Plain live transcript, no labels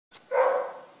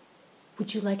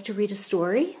Would you like to read a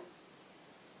story?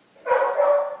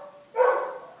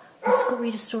 Let's go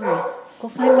read a story. Go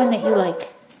find one that you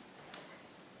like.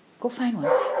 Go find one.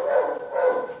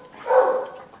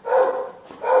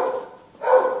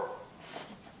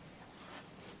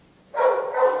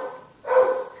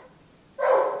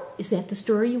 Is that the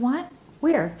story you want?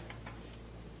 Where?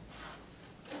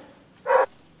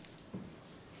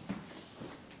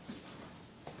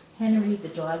 Henry the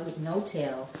Dog with No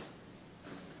Tail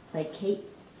by Kate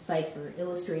Pfeiffer,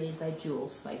 illustrated by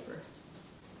Jules Pfeiffer.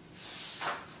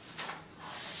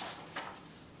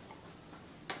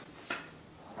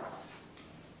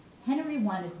 Henry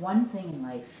wanted one thing in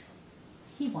life.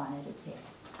 He wanted a tail.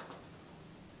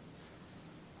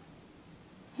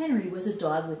 Henry was a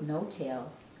dog with no tail,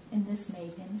 and this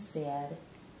made him sad.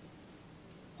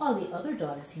 All the other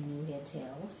dogs he knew had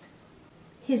tails.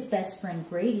 His best friend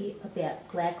Grady, a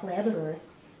black Labrador,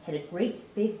 had a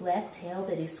great big black tail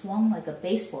that he swung like a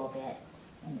baseball bat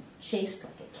and chased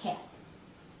like a cat.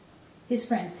 His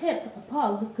friend Pip, a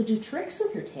pug, could do tricks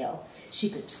with her tail. She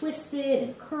could twist it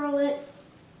and curl it.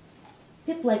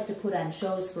 Pip liked to put on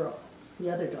shows for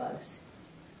the other dogs.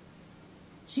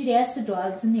 She'd ask the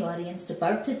dogs in the audience to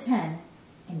bark to 10,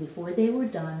 and before they were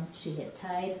done, she had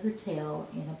tied her tail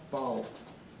in a bow.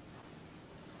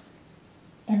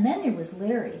 And then there was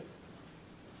Larry.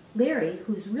 Larry,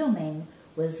 whose real name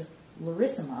was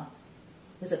Larissima,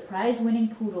 was a prize-winning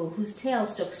poodle whose tail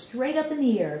stuck straight up in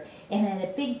the air and had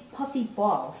a big puffy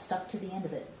ball stuck to the end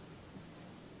of it.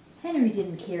 Henry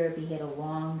didn't care if he had a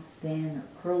long, thin,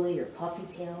 or curly, or puffy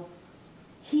tail.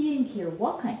 He didn't care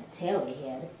what kind of tail he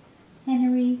had.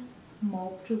 Henry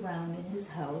moped around in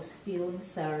his house, feeling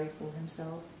sorry for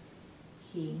himself.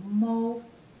 He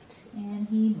moped and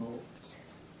he moped.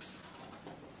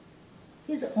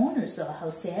 His owner saw how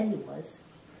sad he was,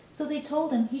 so they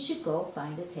told him he should go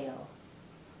find a tail.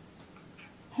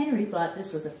 Henry thought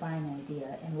this was a fine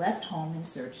idea and left home in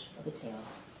search of a tail.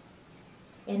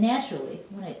 And naturally,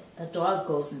 when a dog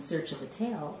goes in search of a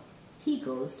tail, he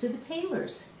goes to the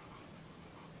tailor's.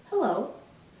 "Hello,"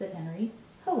 said Henry.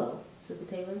 "Hello," said the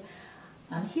tailor.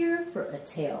 "I'm here for a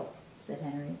tail," said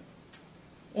Henry.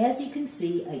 "As you can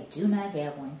see, I do not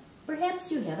have one.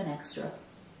 Perhaps you have an extra."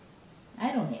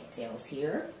 "I don't have tails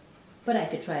here, but I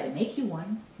could try to make you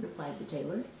one," replied the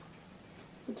tailor.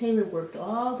 The tailor worked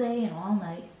all day and all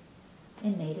night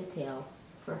and made a tail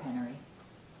for Henry.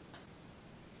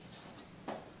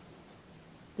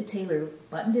 The tailor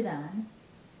buttoned it on,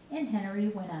 and Henry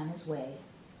went on his way.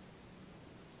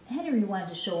 Henry wanted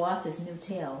to show off his new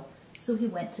tail, so he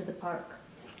went to the park.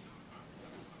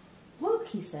 "Look,"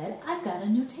 he said, "I've got a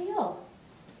new tail."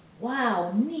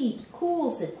 "Wow, neat,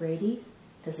 cool," said Grady.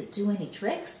 "Does it do any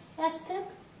tricks?" asked Pip.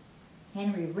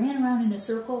 Henry ran around in a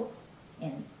circle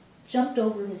and jumped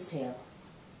over his tail.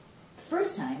 The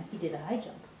first time, he did a high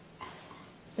jump.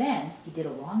 Then he did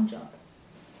a long jump.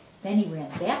 Then he ran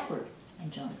backward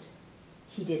and jumped.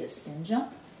 He did a spin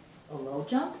jump, a low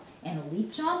jump, and a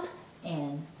leap jump,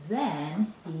 and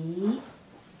then he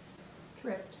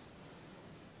tripped.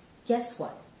 "Guess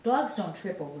what? Dogs don't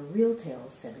trip over real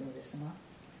tails," said Larissima.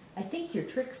 "I think your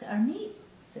tricks are neat,"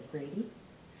 said Grady.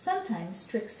 "Sometimes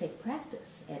tricks take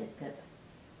practice," added Pip.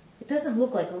 "It doesn't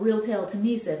look like a real tail to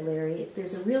me," said Larry. "If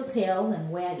there's a real tail,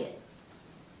 then wag it."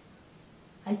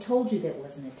 "I told you that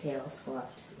wasn't a tail,"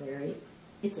 scoffed Larry.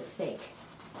 "It's a fake."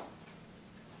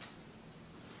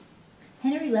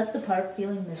 Henry left the park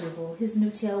feeling miserable. His new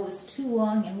tail was too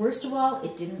long, and worst of all,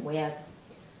 it didn't wag.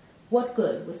 What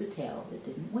good was a tail that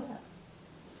didn't wag?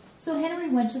 So Henry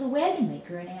went to the wagon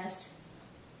maker and asked,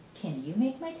 "Can you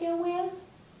make my tail wag?"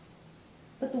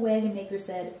 But the wagon maker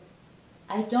said,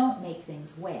 "I don't make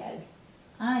things wag.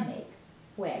 I make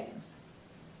wagons."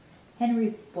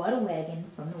 Henry bought a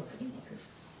wagon from the wagon maker.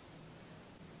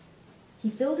 He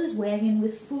filled his wagon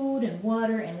with food and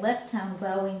water and left town,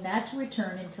 vowing not to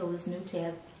return until his new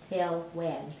tail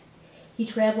wagged. He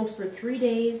traveled for 3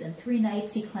 days and 3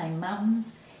 nights. He climbed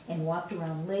mountains and walked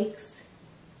around lakes.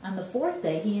 On the 4th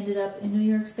day, he ended up in New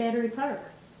York's Battery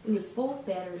Park. It was full of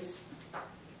batteries.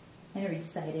 Henry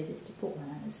decided to put one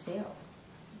on his tail.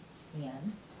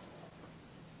 And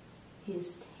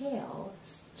his tail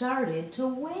started to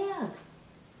wag.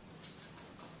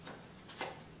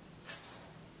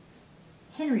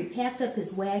 Henry packed up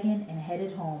his wagon and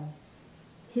headed home.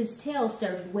 His tail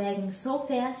started wagging so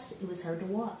fast it was hard to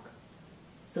walk.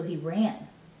 So he ran.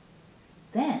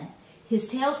 Then his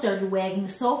tail started wagging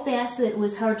so fast that it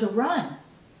was hard to run.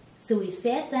 So he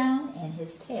sat down and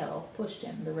his tail pushed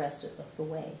him the rest of the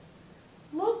way.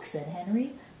 "Look," said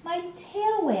Henry, "my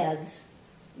tail wags."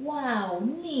 "Wow,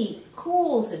 neat,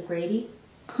 cool," said Grady.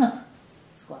 "Huh,"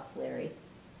 scoffed Larry.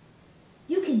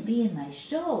 can be in my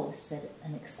show," said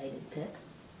an excited Pip.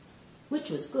 Which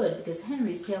was good, because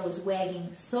Henry's tail was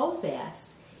wagging so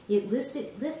fast it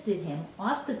lifted him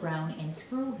off the ground and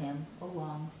threw him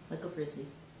along like a frisbee.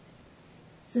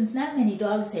 Since not many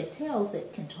dogs have tails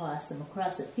that can toss them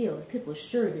across a field, Pip was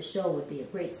sure the show would be a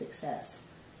great success.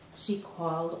 She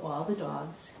called all the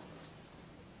dogs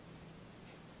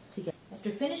together.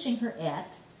 After finishing her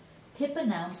act, Pip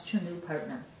announced her new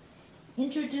partner.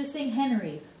 "Introducing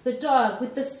Henry, the dog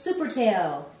with the super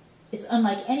tail. It's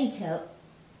unlike any tail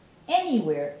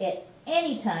anywhere, at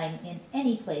any time, in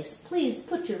any place. Please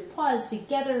put your paws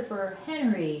together for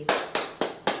Henry."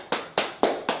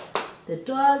 The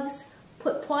dogs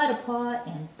put paw to paw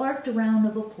and barked a round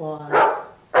of applause.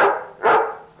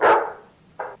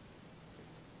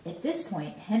 At this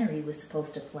point, Henry was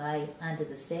supposed to fly onto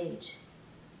the stage,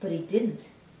 but he didn't.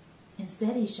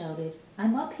 Instead, he shouted,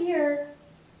 "I'm up here."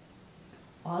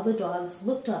 All the dogs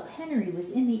looked up. Henry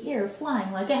was in the air,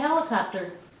 flying like a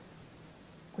helicopter.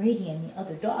 Grady and the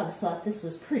other dogs thought this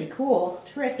was pretty cool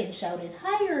trick and shouted,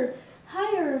 "Higher,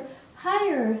 higher,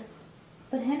 higher."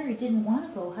 But Henry didn't want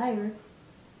to go higher.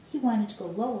 He wanted to go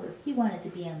lower. He wanted to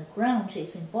be on the ground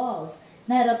chasing balls,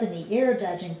 not up in the air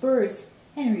dodging birds.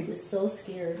 Henry was so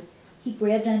scared. He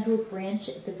grabbed onto a branch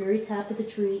at the very top of the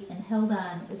tree and held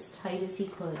on as tight as he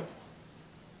could.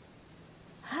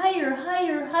 "Higher,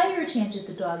 higher, higher," chanted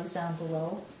the dogs down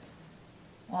below.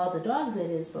 All the dogs, that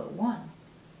is, but one.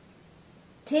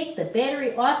 "Take the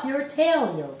battery off your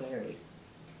tail," yelled Larry.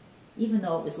 Even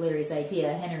though it was Larry's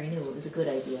idea, Henry knew it was a good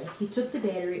idea. He took the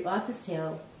battery off his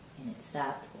tail, and it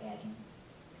stopped wagging.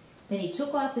 Then he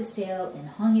took off his tail and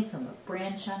hung it from a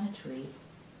branch on a tree.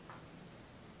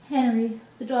 Henry,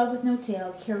 the dog with no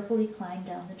tail, carefully climbed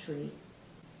down the tree.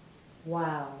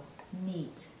 "Wow,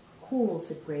 neat, cool,"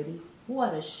 said Grady.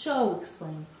 "What a show,"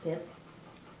 exclaimed Pip.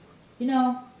 "You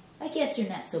know, I guess you're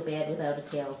not so bad without a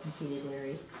tail," conceded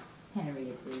Larry. Henry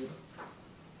agreed.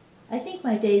 "I think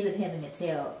my days of having a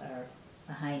tail are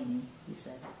behind me," he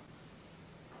said.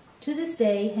 To this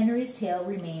day, Henry's tail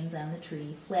remains on the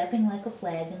tree, flapping like a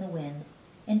flag in the wind.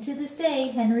 And to this day,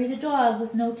 Henry the dog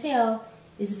with no tail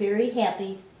is very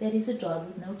happy that he's a dog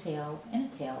with no tail and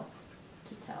a tale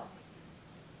to tell.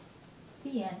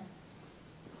 The end.